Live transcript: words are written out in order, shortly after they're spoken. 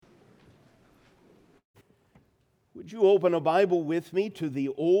Would you open a Bible with me to the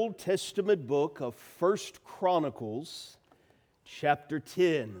Old Testament book of 1 Chronicles, chapter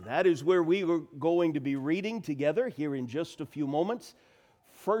 10. That is where we are going to be reading together here in just a few moments.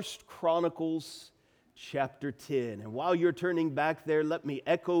 1 Chronicles, chapter 10. And while you're turning back there, let me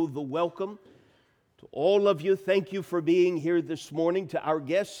echo the welcome to all of you. Thank you for being here this morning. To our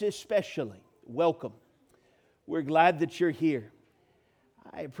guests especially, welcome. We're glad that you're here.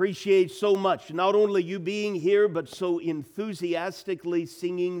 I appreciate so much, not only you being here, but so enthusiastically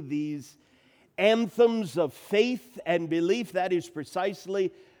singing these anthems of faith and belief. That is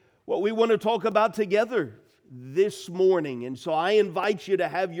precisely what we want to talk about together this morning. And so I invite you to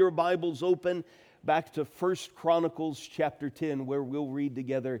have your Bibles open back to 1 Chronicles chapter 10, where we'll read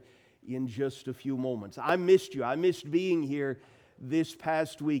together in just a few moments. I missed you. I missed being here this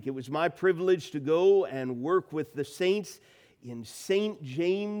past week. It was my privilege to go and work with the saints in St.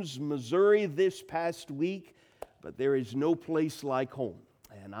 James, Missouri this past week, but there is no place like home.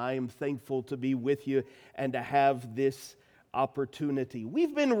 And I am thankful to be with you and to have this opportunity.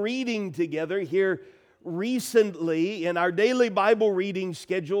 We've been reading together here recently in our daily Bible reading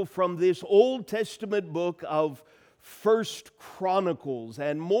schedule from this Old Testament book of 1 Chronicles.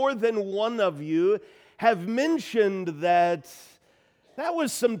 And more than one of you have mentioned that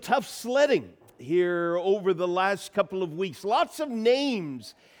was some tough sledding here over the last couple of weeks. Lots of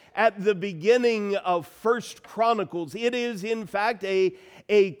names at the beginning of 1 Chronicles. It is, in fact,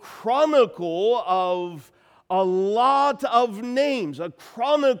 a chronicle of a lot of names, a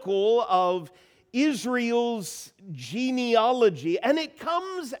chronicle of Israel's genealogy. And it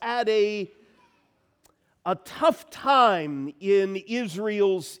comes at a tough time in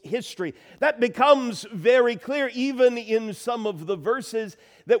Israel's history. That becomes very clear even in some of the verses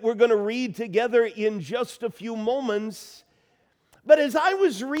that we're going to read together in just a few moments. But as I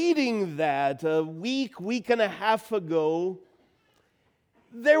was reading that a week and a half ago,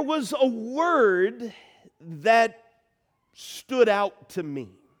 there was a word that stood out to me.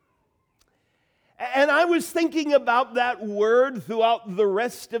 And I was thinking about that word throughout the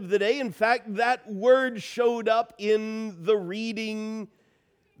rest of the day. In fact, that word showed up in the reading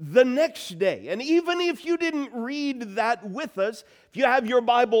the next day. And even if you didn't read that with us, if you have your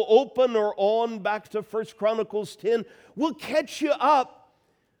Bible open or on back to 1 Chronicles 10, we'll catch you up.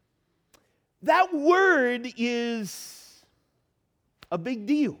 That word is a big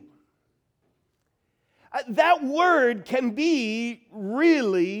deal. That word can be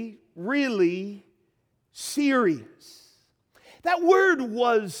really, really serious. That word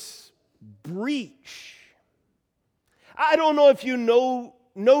was breach. I don't know if you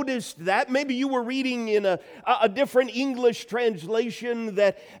noticed that. Maybe you were reading in a different English translation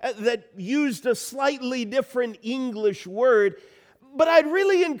that used a slightly different English word. But I'd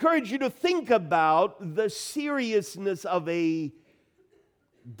really encourage you to think about the seriousness of a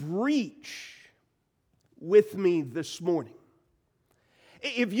breach with me this morning.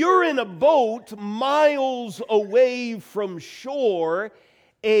 If you're in a boat miles away from shore,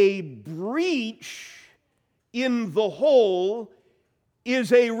 a breach in the hull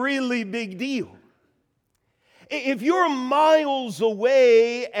is a really big deal. If you're miles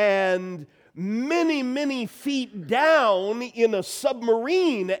away and many, many feet down in a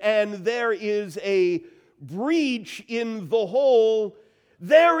submarine and there is a breach in the hull,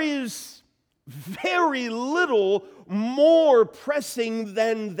 there is very little more pressing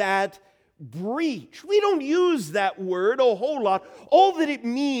than that breach. We don't use that word a whole lot. All that it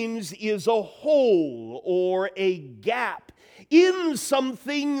means is a hole or a gap in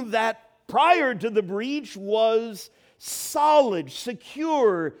something that prior to the breach was solid,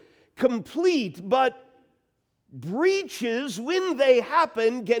 secure, complete. But breaches, when they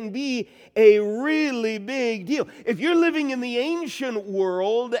happen, can be a really big deal. If you're living in the ancient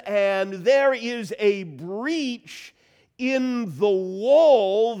world and there is a breach in the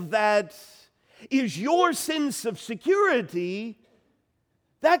wall that is your sense of security,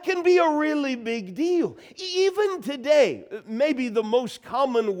 that can be a really big deal. Even today, maybe the most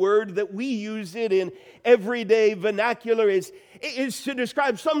common word that we use it in everyday vernacular is to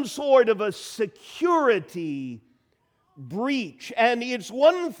describe some sort of a security breach. And it's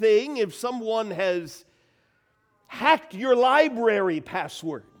one thing if someone has hacked your library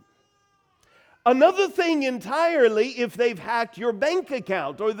password. Another thing entirely if they've hacked your bank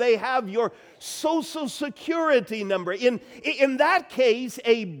account or they have your social security number. In that case,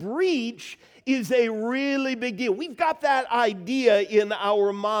 a breach is a really big deal. We've got that idea in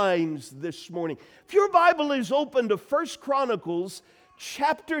our minds this morning. If your Bible is open to 1 Chronicles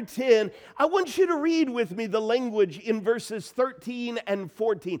chapter 10, I want you to read with me the language in verses 13 and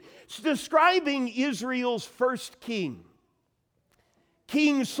 14. It's describing Israel's first king,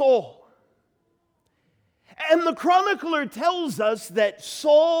 King Saul. And the chronicler tells us that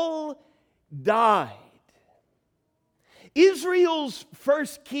Saul died. Israel's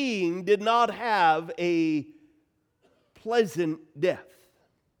first king did not have a pleasant death.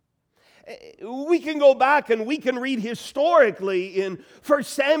 We can go back and we can read historically in 1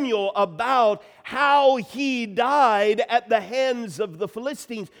 Samuel about how he died at the hands of the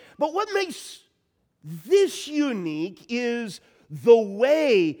Philistines. But what makes this unique is the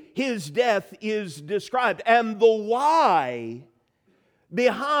way his death is described and the why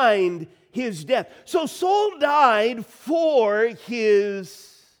behind his death. So Saul died for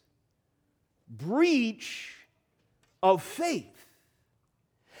his breach of faith.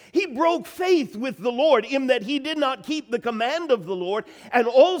 He broke faith with the Lord in that he did not keep the command of the Lord and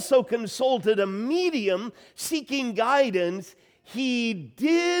also consulted a medium seeking guidance. He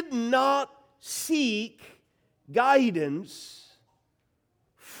did not seek guidance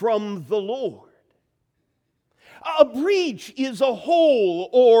from the Lord. A breach is a hole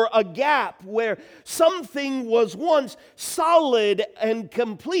or a gap where something was once solid and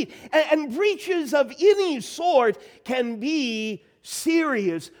complete. And breaches of any sort can be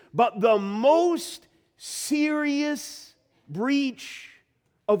serious, but the most serious breach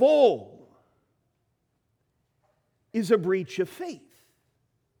of all is a breach of faith.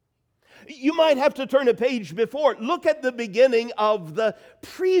 You might have to turn a page before. Look at the beginning of the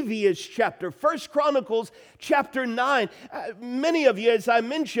previous chapter, 1 Chronicles chapter 9. Many of you, as I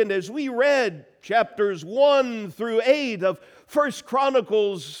mentioned, as we read chapters 1 through 8 of 1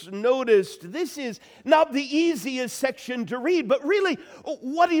 Chronicles, noticed this is not the easiest section to read, but really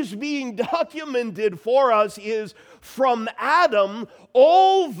what is being documented for us is from Adam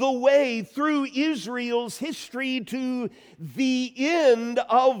all the way through Israel's history to the end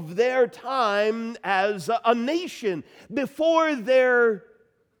of their time as a nation, before their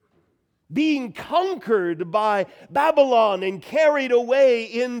being conquered by Babylon and carried away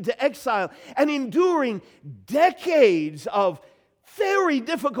into exile and enduring decades of very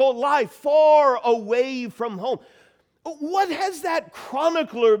difficult life far away from home. What has that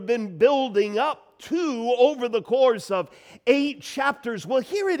chronicler been building up to over the course of 8 chapters? Well,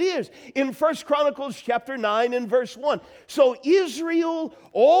 here it is in 1 Chronicles chapter 9 and verse 1. So Israel,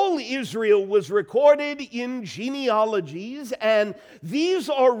 all Israel was recorded in genealogies, and these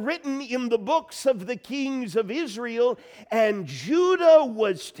are written in the books of the kings of Israel, and Judah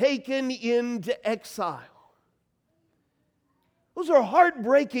was taken into exile. Those are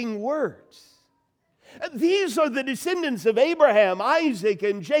heartbreaking words. These are the descendants of Abraham, Isaac,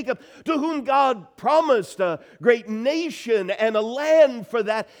 and Jacob, to whom God promised a great nation and a land for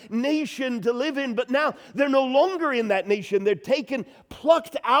that nation to live in. But now they're no longer in that nation. They're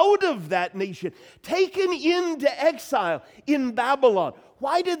plucked out of that nation, taken into exile in Babylon.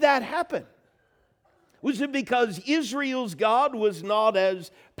 Why did that happen? Was it because Israel's God was not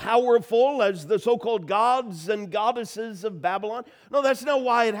as powerful as the so-called gods and goddesses of Babylon? No, that's not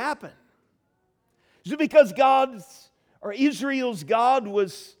why it happened. Is it because Israel's God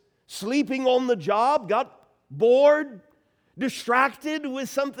was sleeping on the job, got bored, distracted with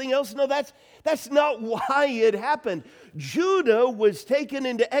something else? No, that's not why it happened. Judah was taken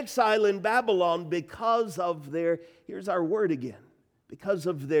into exile in Babylon because of their, here's our word again, because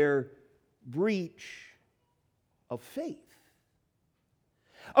of their breach of faith.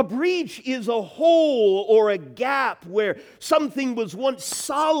 A breach is a hole or a gap where something was once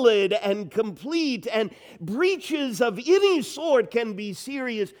solid and complete, and breaches of any sort can be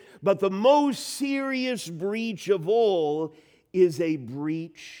serious, but the most serious breach of all is a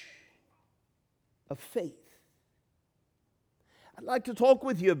breach of faith. I'd like to talk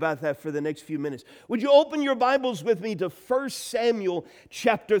with you about that for the next few minutes. Would you open your Bibles with me to 1 Samuel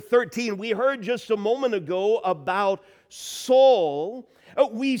chapter 13? We heard just a moment ago about Saul.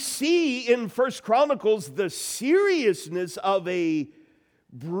 We see in 1 Chronicles the seriousness of a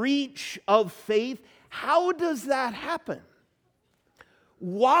breach of faith. How does that happen?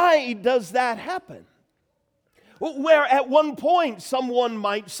 Why does that happen? Where at one point someone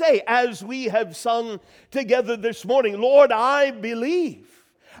might say, as we have sung together this morning, Lord, I believe.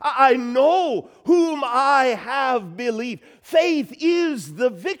 I know whom I have believed. Faith is the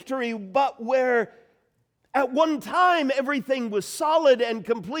victory, but where at one time everything was solid and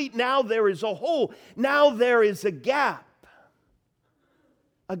complete, now there is a hole. Now there is a gap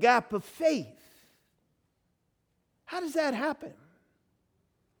of faith. How does that happen?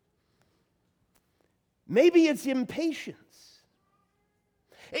 Maybe it's impatience.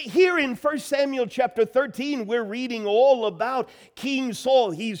 Here in 1 Samuel chapter 13, we're reading all about King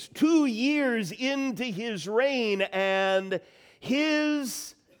Saul. He's 2 years into his reign, and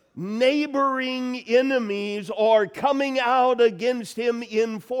his neighboring enemies are coming out against him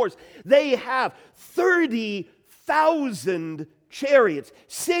in force. They have 30,000 chariots,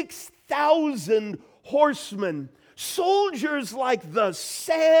 6,000 horsemen, soldiers like the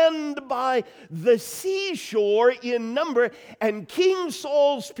sand by the seashore in number, and King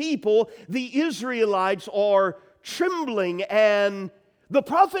Saul's people, the Israelites, are trembling. And the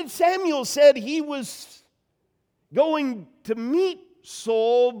prophet Samuel said he was going to meet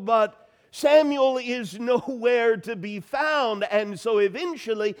Saul, but Samuel is nowhere to be found. And so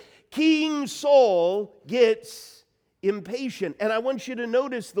eventually King Saul gets impatient. And I want you to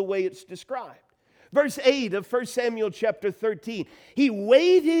notice the way it's described. Verse 8 of 1 Samuel chapter 13. He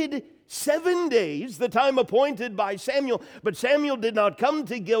waited 7 days, the time appointed by Samuel, but Samuel did not come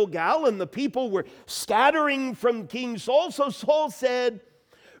to Gilgal, and the people were scattering from King Saul. So Saul said,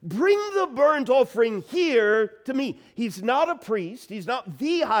 "Bring the burnt offering here to me." He's not a priest. He's not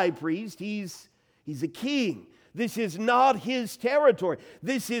the high priest. He's a king. This is not his territory.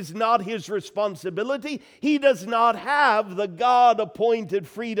 This is not his responsibility. He does not have the God-appointed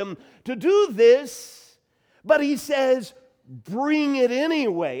freedom to do this, but he says, bring it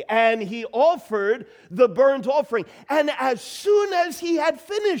anyway. And he offered the burnt offering. And as soon as he had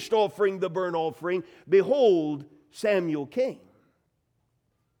finished offering the burnt offering, behold, Samuel came.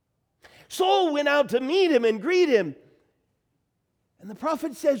 Saul went out to meet him and greet him. And the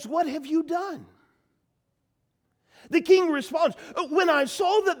prophet says, "What have you done?" The king responds, "When I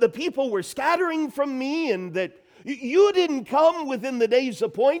saw that the people were scattering from me and that you didn't come within the days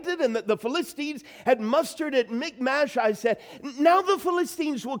appointed and that the Philistines had mustered at Michmash, I said, now the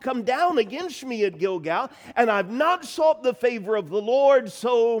Philistines will come down against me at Gilgal, and I've not sought the favor of the Lord,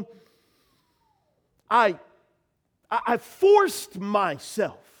 so I forced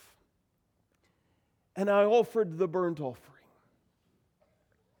myself and I offered the burnt offering."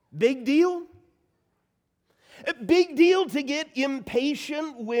 Big deal? A big deal to get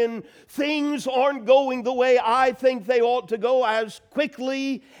impatient when things aren't going the way I think they ought to go, as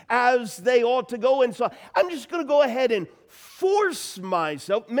quickly as they ought to go. And so I'm just going to go ahead and force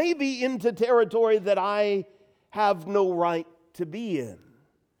myself maybe into territory that I have no right to be in.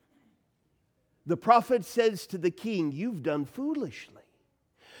 The prophet says to the king, "You've done foolishly.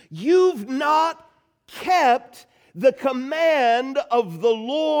 You've not kept the command of the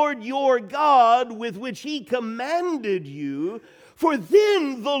Lord your God with which he commanded you, for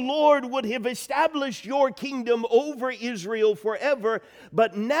then the Lord would have established your kingdom over Israel forever,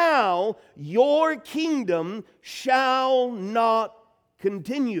 but now your kingdom shall not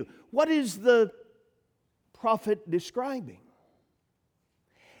continue." What is the prophet describing?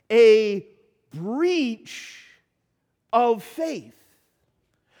 A breach of faith.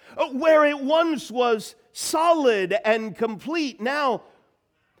 Where it once was solid and complete, now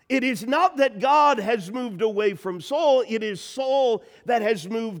it is not that God has moved away from Saul, it is Saul that has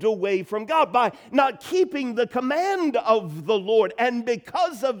moved away from God by not keeping the command of the Lord. And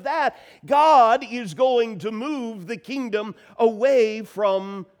because of that, God is going to move the kingdom away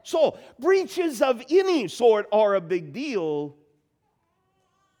from Saul. Breaches of any sort are a big deal.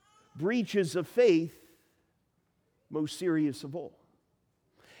 Breaches of faith, most serious of all.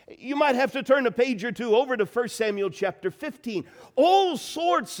 You might have to turn a page or two over to 1 Samuel chapter 15. All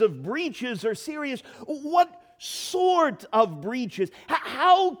sorts of breaches are serious. What sort of breaches?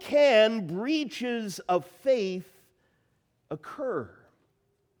 How can breaches of faith occur?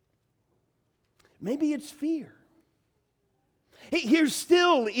 Maybe it's fear. Here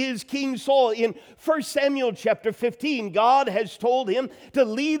still is King Saul. In 1 Samuel chapter 15, God has told him to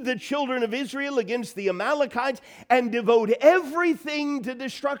lead the children of Israel against the Amalekites and devote everything to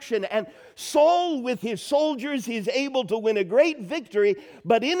destruction. And Saul, with his soldiers, is able to win a great victory,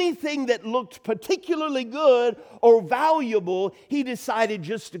 but anything that looked particularly good or valuable, he decided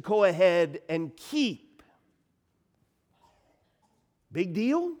just to go ahead and keep. Big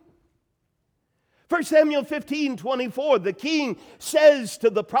deal? 1 Samuel 15:24, the king says to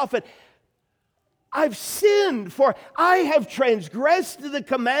the prophet, "I've sinned, for I have transgressed the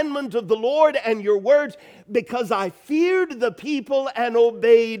commandment of the Lord and your words, because I feared the people and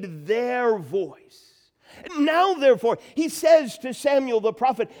obeyed their voice. Now, therefore," he says to Samuel the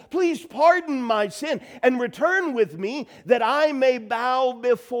prophet, "please pardon my sin and return with me that I may bow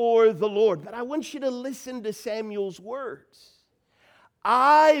before the Lord." But I want you to listen to Samuel's words.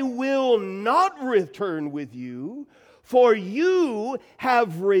 "I will not return with you, for you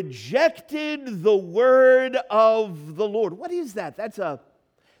have rejected the word of the Lord." What is that? That's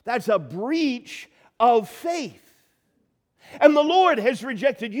That's a breach of faith. And the Lord has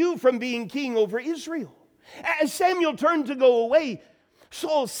rejected you from being king over Israel. As Samuel turned to go away,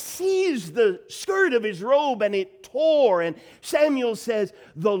 Saul seized the skirt of his robe and it tore. And Samuel says,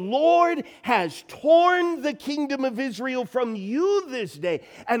 "The Lord has torn the kingdom of Israel from you this day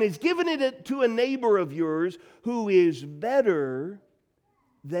and has given it to a neighbor of yours who is better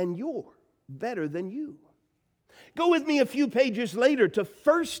than you." Go with me a few pages later to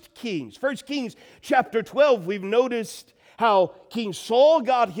 1 Kings. 1 Kings chapter 12, we've noticed how King Saul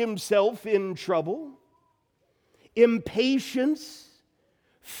got himself in trouble. Impatience,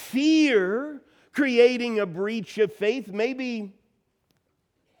 fear, creating a breach of faith. Maybe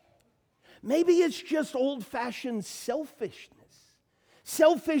it's just old-fashioned selfishness.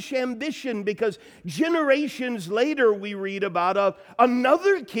 Selfish ambition, because generations later we read about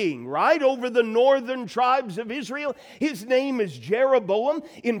another king, right, over the northern tribes of Israel. His name is Jeroboam.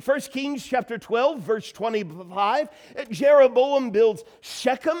 In 1 Kings chapter 12, verse 25, Jeroboam builds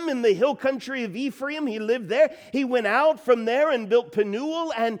Shechem in the hill country of Ephraim. He lived there. He went out from there and built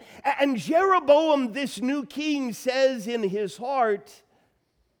Penuel. And Jeroboam, this new king, says in his heart,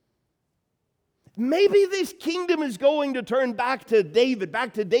 maybe this kingdom is going to turn back to David,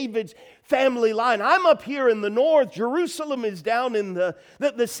 back to David's family line. I'm up here in the north. Jerusalem is down in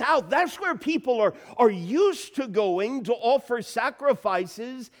the south. That's where people are used to going to offer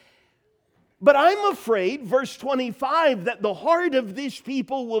sacrifices. But I'm afraid, verse 25, that the heart of this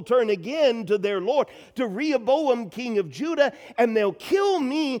people will turn again to their Lord, to Rehoboam, king of Judah, and they'll kill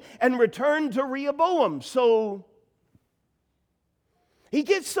me and return to Rehoboam. So he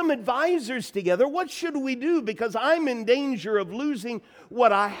gets some advisors together. What should we do? Because I'm in danger of losing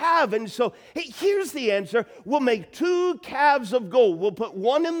what I have. And so here's the answer. We'll make 2 calves of gold. We'll put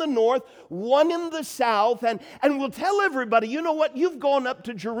one in the north, one in the south, and we'll tell everybody, you know what? You've gone up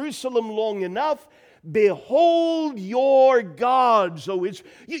to Jerusalem long enough. Behold your gods, O Israel.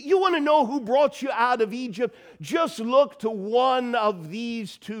 You want to know who brought you out of Egypt? Just look to one of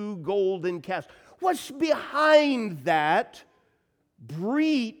these 2 golden calves. What's behind that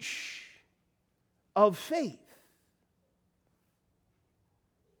breach of faith?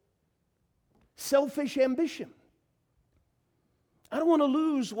 Selfish ambition. I don't want to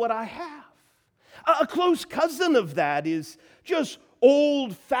lose what I have. A close cousin of that is just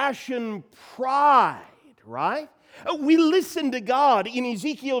old-fashioned pride, right? We listen to God in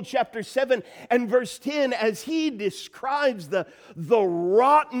Ezekiel chapter 7 and verse 10 as he describes the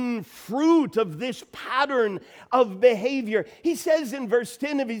rotten fruit of this pattern of behavior. He says in verse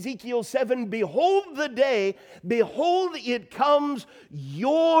 10 of Ezekiel 7, "Behold the day, behold it comes,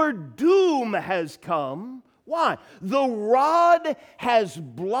 your doom has come." Why? The rod has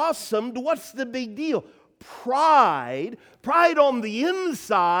blossomed. What's the big deal? Pride on the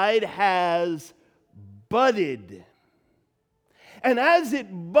inside has budded. And as it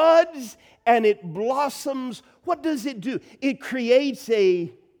buds and it blossoms, what does it do? It creates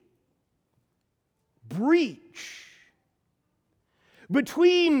a breach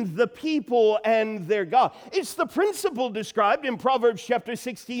between the people and their God. It's the principle described in Proverbs chapter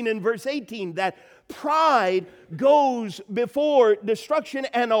 16 and verse 18 that pride goes before destruction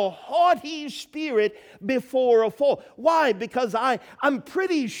and a haughty spirit before a fall. Why? Because I'm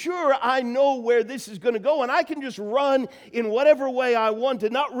pretty sure I know where this is going to go and I can just run in whatever way I want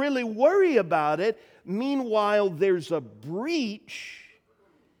and not really worry about it. Meanwhile, there's a breach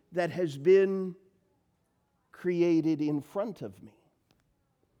that has been created in front of me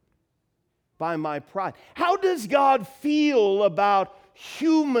by my pride. How does God feel about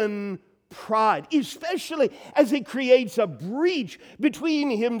human pride, especially as it creates a breach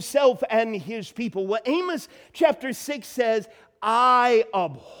between himself and his people? Well, Amos chapter 6 says, "I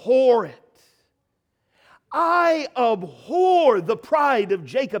abhor it. I abhor the pride of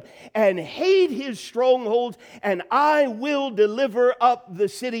Jacob and hate his strongholds, and I will deliver up the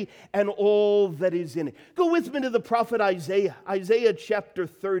city and all that is in it." Go with me to the prophet Isaiah, Isaiah chapter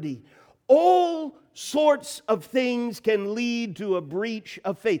 30. All sorts of things can lead to a breach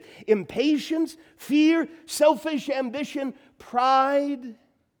of faith. Impatience, fear, selfish ambition, pride.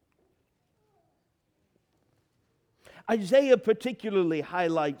 Isaiah particularly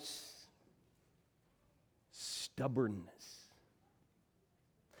highlights stubbornness.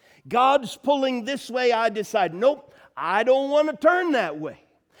 God's pulling this way, I decide, nope, I don't want to turn that way.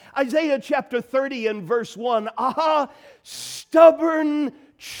 Isaiah chapter 30 and verse 1, stubborn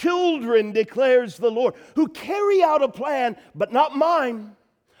children, declares the Lord, who carry out a plan, but not mine,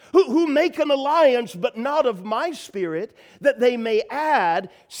 who make an alliance, but not of my spirit, that they may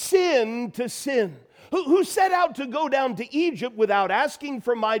add sin to sin, who set out to go down to Egypt without asking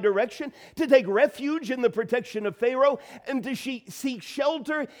for my direction, to take refuge in the protection of Pharaoh, and to seek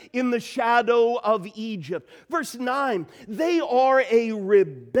shelter in the shadow of Egypt. Verse 9, they are a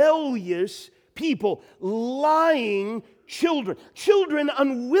rebellious people, lying children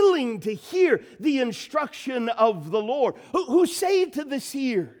unwilling to hear the instruction of the Lord, who say to the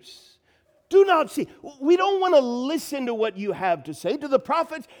seers, do not see. We don't want to listen to what you have to say. To the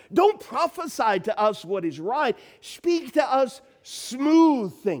prophets, don't prophesy to us what is right. Speak to us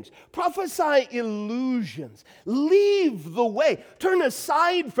smooth things. Prophesy illusions. Leave the way. Turn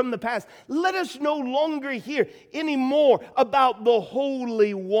aside from the past. Let us no longer hear anymore about the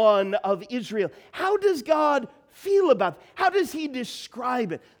Holy One of Israel. How does God feel about it? How does He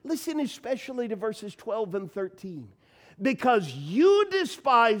describe it? Listen especially to verses 12 and 13. Because you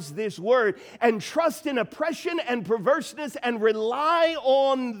despise this word and trust in oppression and perverseness and rely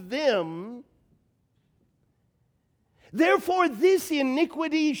on them, therefore this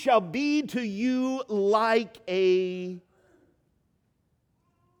iniquity shall be to you like a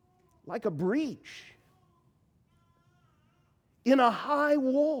breach in a high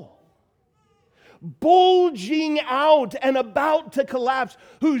wall, bulging out and about to collapse,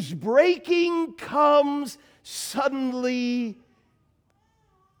 whose breaking comes suddenly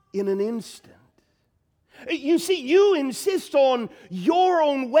in an instant. You see, you insist on your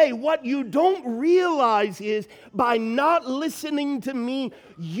own way. What you don't realize is by not listening to me,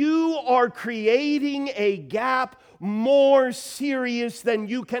 you are creating a gap more serious than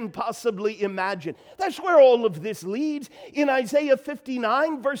you can possibly imagine. That's where all of this leads. In Isaiah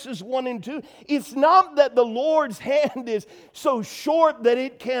 59, verses 1 and 2, it's not that the Lord's hand is so short that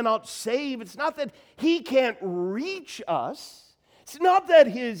it cannot save. It's not that He can't reach us. It's not that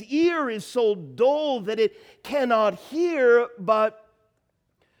His ear is so dull that it cannot hear, but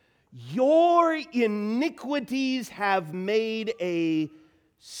your iniquities have made a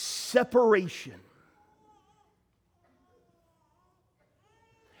separation.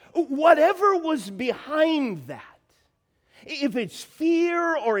 Whatever was behind that, if it's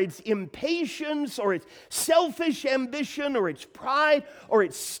fear or it's impatience or it's selfish ambition or it's pride or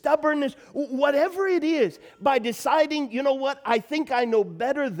it's stubbornness, whatever it is, by deciding, you know what, I think I know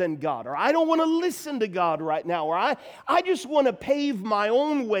better than God, or I don't want to listen to God right now, or I just want to pave my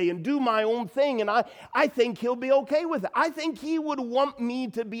own way and do my own thing, and I think He'll be okay with it. I think He would want me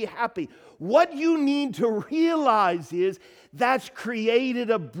to be happy. What you need to realize is that's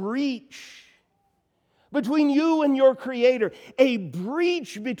created a breach between you and your Creator, a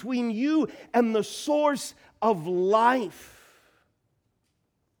breach between you and the source of life.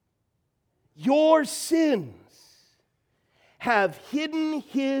 Your sins have hidden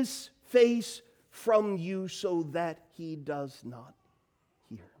His face from you so that He does not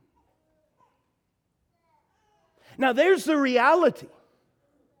hear. Now there's the reality.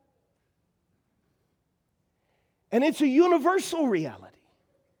 And it's a universal reality.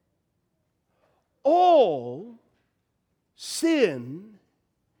 All sin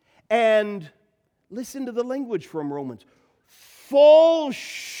and, listen to the language from Romans, fall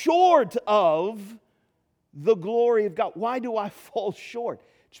short of the glory of God. Why do I fall short?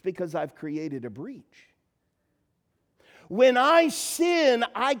 It's because I've created a breach. When I sin,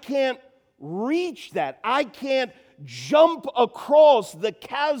 I can't reach that. I can't jump across the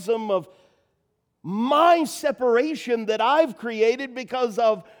chasm of my separation that I've created because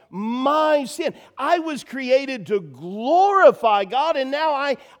of my sin. I was created to glorify God, and now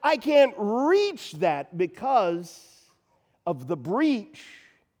I can't reach that because of the breach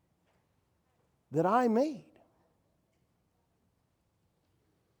that I made.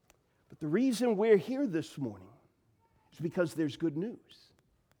 But the reason we're here this morning is because there's good news.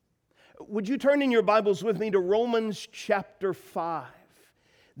 Would you turn in your Bibles with me to Romans chapter 5?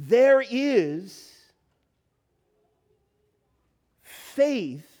 There is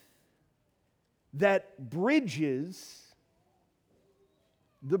faith that bridges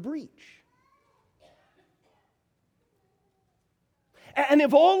the breach. And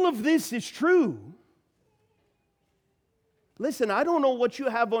if all of this is true, listen, I don't know what you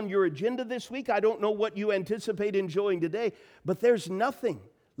have on your agenda this week. I don't know what you anticipate enjoying today, but there's nothing.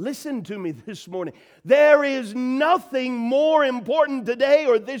 Listen to me this morning. There is nothing more important today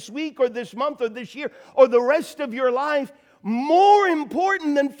or this week or this month or this year or the rest of your life more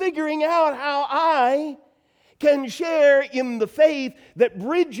important than figuring out how I can share in the faith that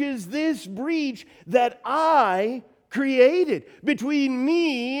bridges this breach that I created between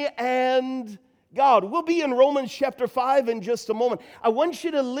me and God. We'll be in Romans chapter 5 in just a moment. I want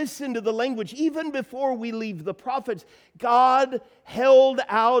you to listen to the language. Even before we leave the prophets, God held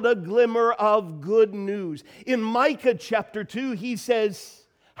out a glimmer of good news. In Micah chapter 2, he says,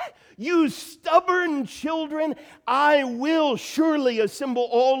 "You stubborn children, I will surely assemble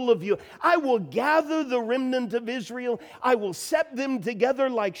all of you. I will gather the remnant of Israel. I will set them together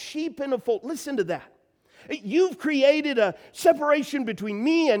like sheep in a fold." Listen to that. You've created a separation between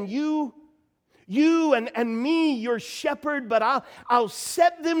me and you and me, your shepherd, but I'll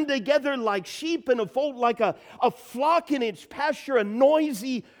set them together like sheep in a fold, like a flock in its pasture, a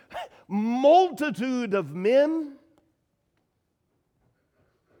noisy multitude of men.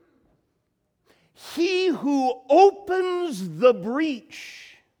 He who opens the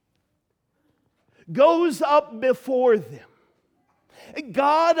breach goes up before them.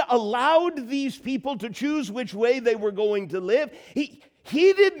 God allowed these people to choose which way they were going to live. He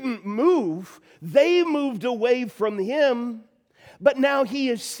didn't move. They moved away from Him. But now He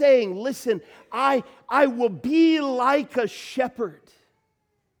is saying, listen, I will be like a shepherd.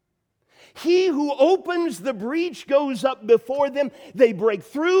 He who opens the breach goes up before them. They break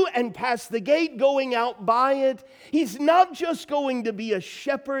through and pass the gate, going out by it. He's not just going to be a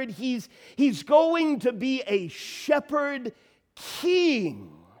shepherd. He's going to be a shepherd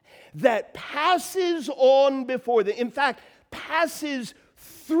king that passes on before them. In fact, passes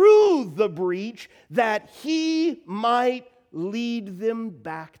through the breach that He might lead them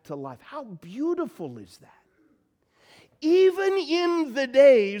back to life. How beautiful is that? Even in the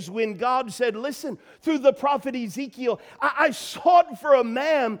days when God said, listen, through the prophet Ezekiel, I sought for a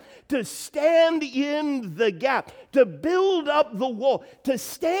man to stand in the gap, to build up the wall, to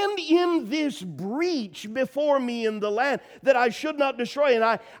stand in this breach before me in the land that I should not destroy.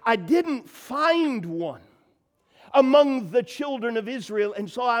 And I didn't find one among the children of Israel. And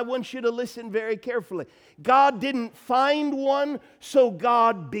so I want you to listen very carefully. God didn't find one, so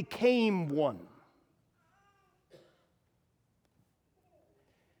God became one.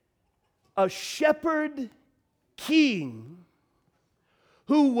 A shepherd king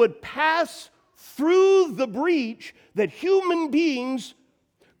who would pass through the breach that human beings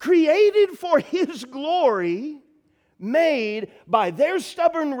created for His glory made by their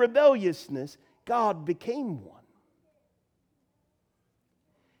stubborn rebelliousness. God became one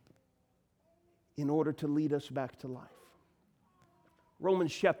in order to lead us back to life.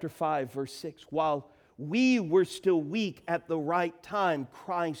 Romans chapter 5 verse 6, while we were still weak at the right time,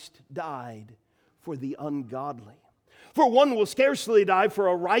 Christ died for the ungodly. For one will scarcely die for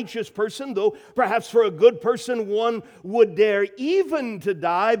a righteous person, though perhaps for a good person one would dare even to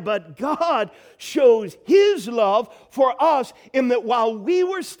die. But God shows His love for us in that while we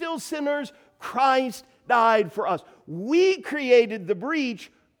were still sinners, Christ died for us. We created the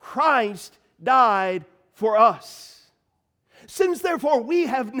breach, Christ died for us. Since therefore we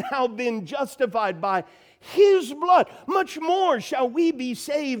have now been justified by His blood, much more shall we be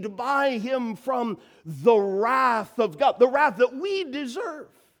saved by Him from the wrath of God, the wrath that we deserve.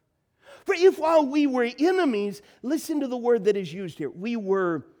 For if while we were enemies, listen to the word that is used here, we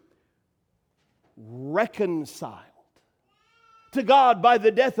were reconciled to God by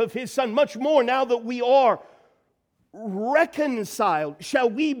the death of His Son, much more now that we are reconciled shall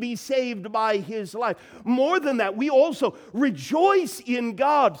we be saved by His life. More than that, we also rejoice in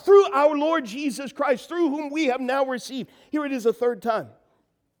God through our Lord Jesus Christ, through whom we have now received. Here it is a third time.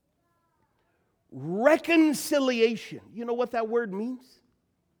 Reconciliation. You know what that word means?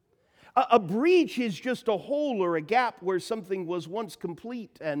 A breach is just a hole or a gap where something was once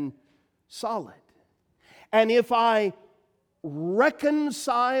complete and solid. And if I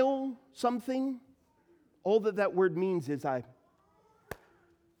reconcile something, all that word means is I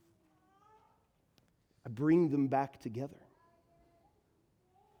bring them back together.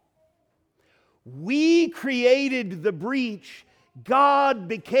 We created the breach. God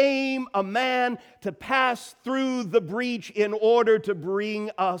became a man to pass through the breach in order to bring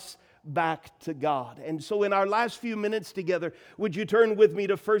us back to God. And so in our last few minutes together, would you turn with me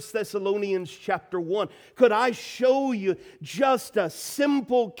to 1 Thessalonians chapter 1? Could I show you just a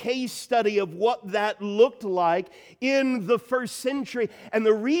simple case study of what that looked like in the first century? And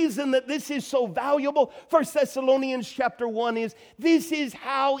the reason that this is so valuable, 1 Thessalonians chapter 1 is this is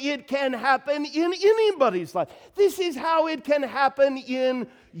how it can happen in anybody's life. This is how it can happen in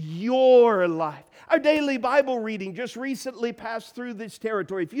your life. Our daily Bible reading just recently passed through this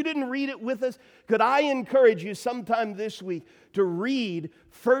territory. If you didn't read it with us, could I encourage you sometime this week to read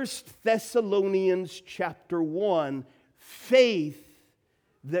 1 Thessalonians chapter 1, faith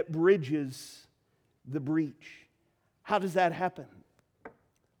that bridges the breach. How does that happen?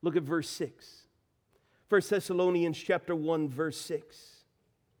 Look at verse 6. 1 Thessalonians chapter 1, verse 6.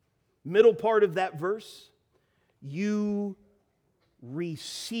 Middle part of that verse, you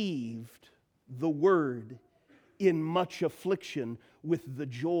received the word in much affliction with the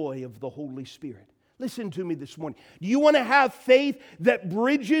joy of the Holy Spirit. Listen to me this morning. Do you want to have faith that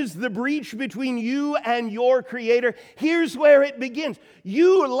bridges the breach between you and your Creator? Here's where it begins.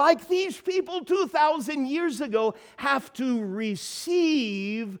 You, like these people 2,000 years ago, have to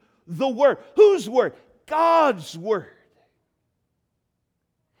receive the Word. Whose Word? God's Word.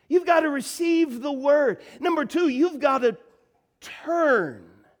 You've got to receive the Word. Number two, you've got to turn.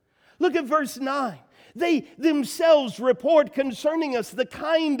 Look at verse 9. They themselves report concerning us the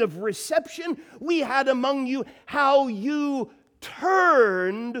kind of reception we had among you, how you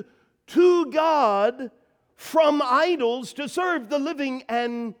turned to God from idols to serve the living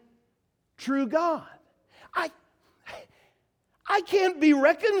and true God. I can't be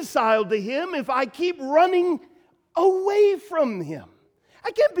reconciled to Him if I keep running away from Him.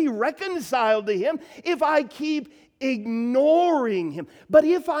 I can't be reconciled to Him if I keep ignoring Him. But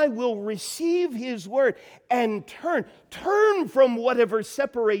if I will receive His word and turn from whatever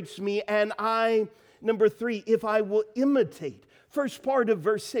separates me, and number three, if I will imitate. First part of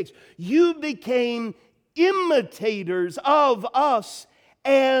verse 6, you became imitators of us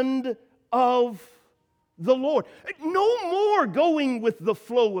and of the Lord. No more going with the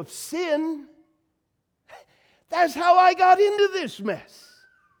flow of sin. That's how I got into this mess.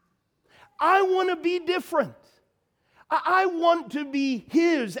 I want to be different. I want to be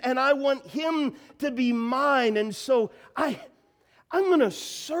His, and I want Him to be mine. And so I'm going to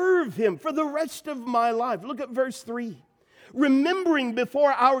serve Him for the rest of my life. Look at verse 3. Remembering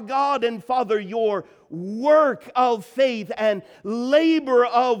before our God and Father your work of faith and labor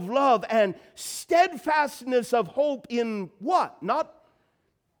of love and steadfastness of hope in what? Not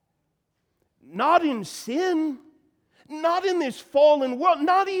in sin, not in this fallen world,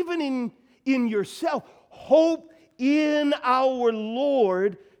 not even in yourself. Hope in our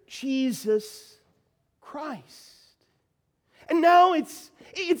Lord Jesus Christ. And now it's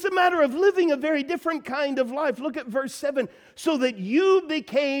a matter of living a very different kind of life. Look at verse 7. So that you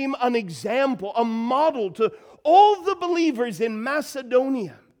became an example, a model to all the believers in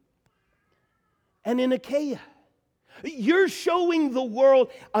Macedonia and in Achaia. You're showing the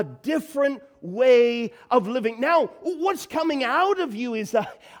world a different way of living. Now, what's coming out of you is a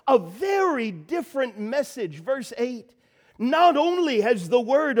very different message. Verse 8. Not only has the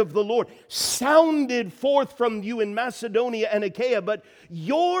word of the Lord sounded forth from you in Macedonia and Achaia, but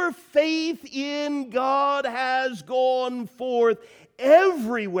your faith in God has gone forth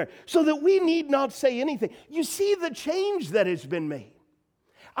everywhere, so that we need not say anything. You see the change that has been made.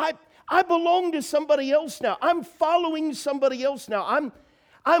 I belong to somebody else now. I'm following somebody else now.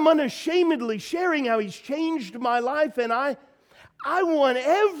 I'm unashamedly sharing how He's changed my life, and I want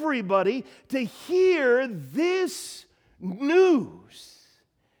everybody to hear this news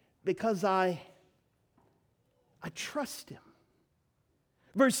because I trust Him.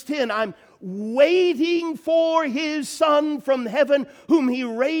 Verse 10, I'm waiting for His Son from heaven, whom He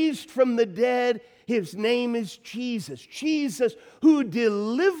raised from the dead. His name is Jesus. Jesus who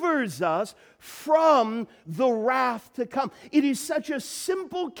delivers us from the wrath to come. It is such a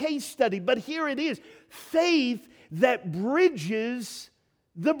simple case study, but here it is. Faith that bridges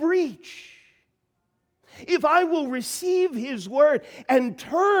the breach. If I will receive His word and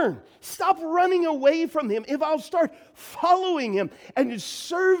stop running away from Him, if I'll start following Him and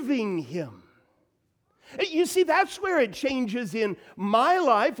serving Him. You see, that's where it changes in my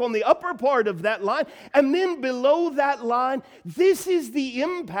life, on the upper part of that line. And then below that line, this is the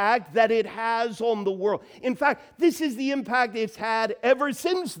impact that it has on the world. In fact, this is the impact it's had ever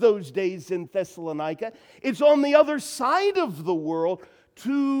since those days in Thessalonica. It's on the other side of the world,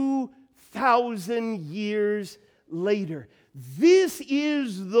 2,000 years later. This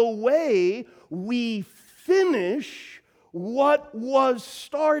is the way we finish what was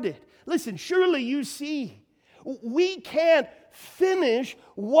started. Listen, surely you see, we can't finish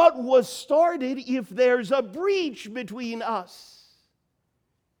what was started if there's a breach between us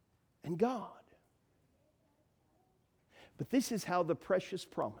and God. But this is how the precious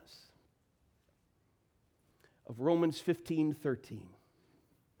promise of Romans 15:13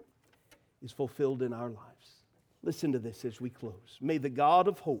 is fulfilled in our lives. Listen to this as we close. May the God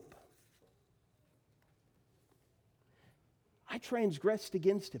of hope, I transgressed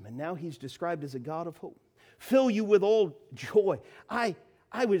against Him, and now He's described as a God of hope, fill you with all joy. I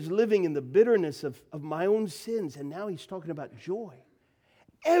was living in the bitterness of my own sins, and now He's talking about joy.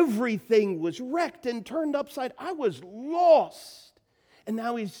 Everything was wrecked and turned upside. I was lost. And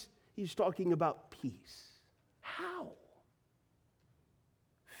now he's talking about peace. How?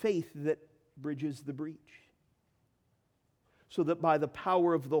 Faith that bridges the breach, so that by the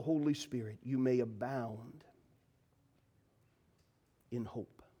power of the Holy Spirit you may abound in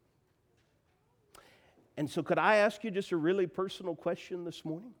hope. And so could I ask you just a really personal question this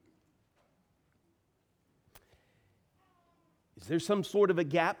morning? Is there some sort of a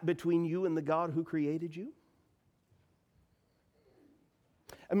gap between you and the God who created you?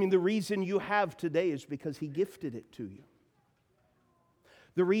 I mean, the reason you have today is because He gifted it to you.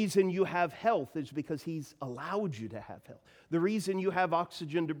 The reason you have health is because He's allowed you to have health. The reason you have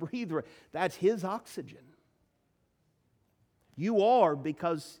oxygen to breathe, that's His oxygen. You are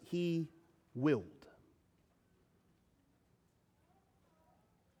because He willed.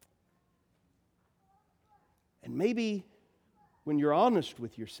 And maybe when you're honest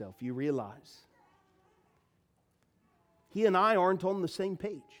with yourself, you realize He and I aren't on the same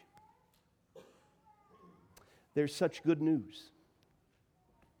page. There's such good news.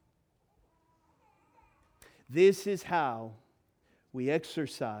 This is how we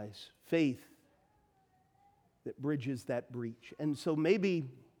exercise faith that bridges that breach. And so maybe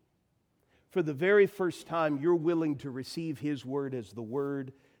for the very first time, you're willing to receive His word as the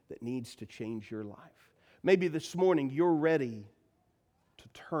word that needs to change your life. Maybe this morning you're ready to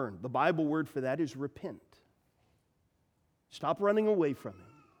turn. The Bible word for that is repent. Stop running away from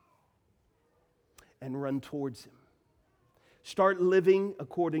Him and run towards Him. Start living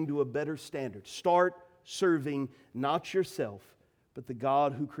according to a better standard. Start serving not yourself, but the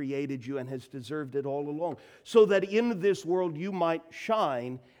God who created you and has deserved it all along. So that in this world you might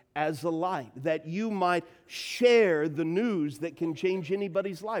shine as a light, that you might share the news that can change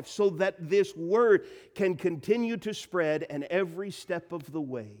anybody's life, so that this word can continue to spread, and every step of the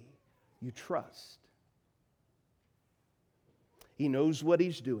way you trust. He knows what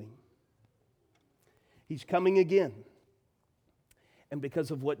He's doing. He's coming again. And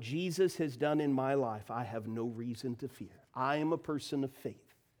because of what Jesus has done in my life, I have no reason to fear. I am a person of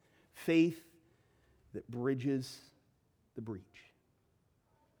faith. Faith that bridges the breach.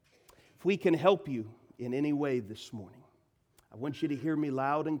 If we can help you in any way this morning, I want you to hear me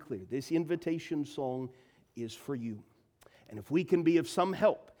loud and clear. This invitation song is for you. And if we can be of some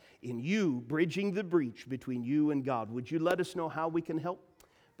help in you bridging the breach between you and God, would you let us know how we can help?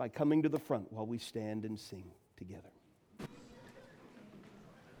 By coming to the front while we stand and sing together.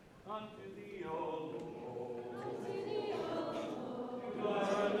 Unto Thee, O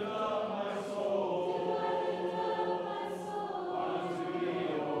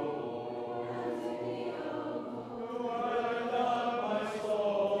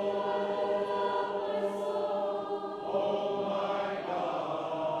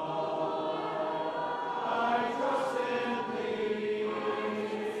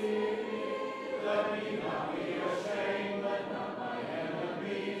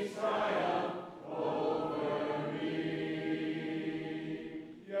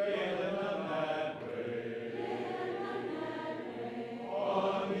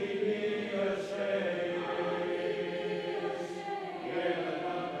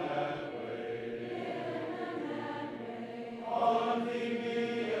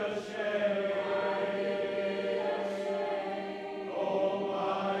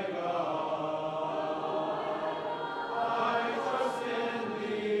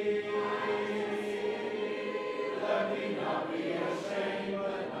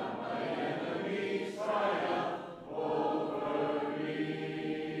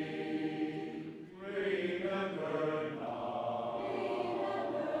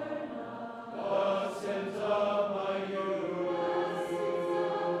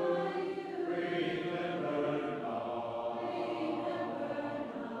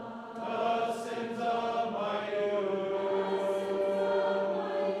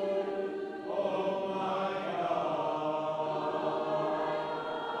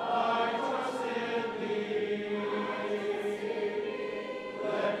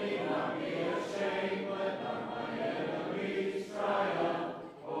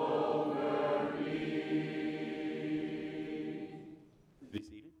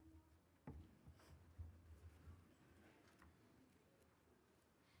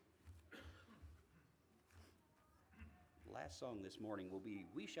Last song this morning will be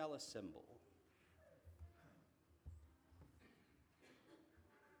We Shall Assemble.